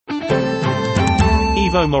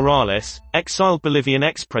Evo Morales, exiled Bolivian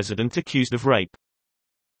ex-president accused of rape.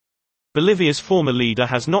 Bolivia's former leader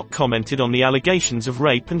has not commented on the allegations of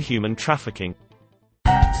rape and human trafficking.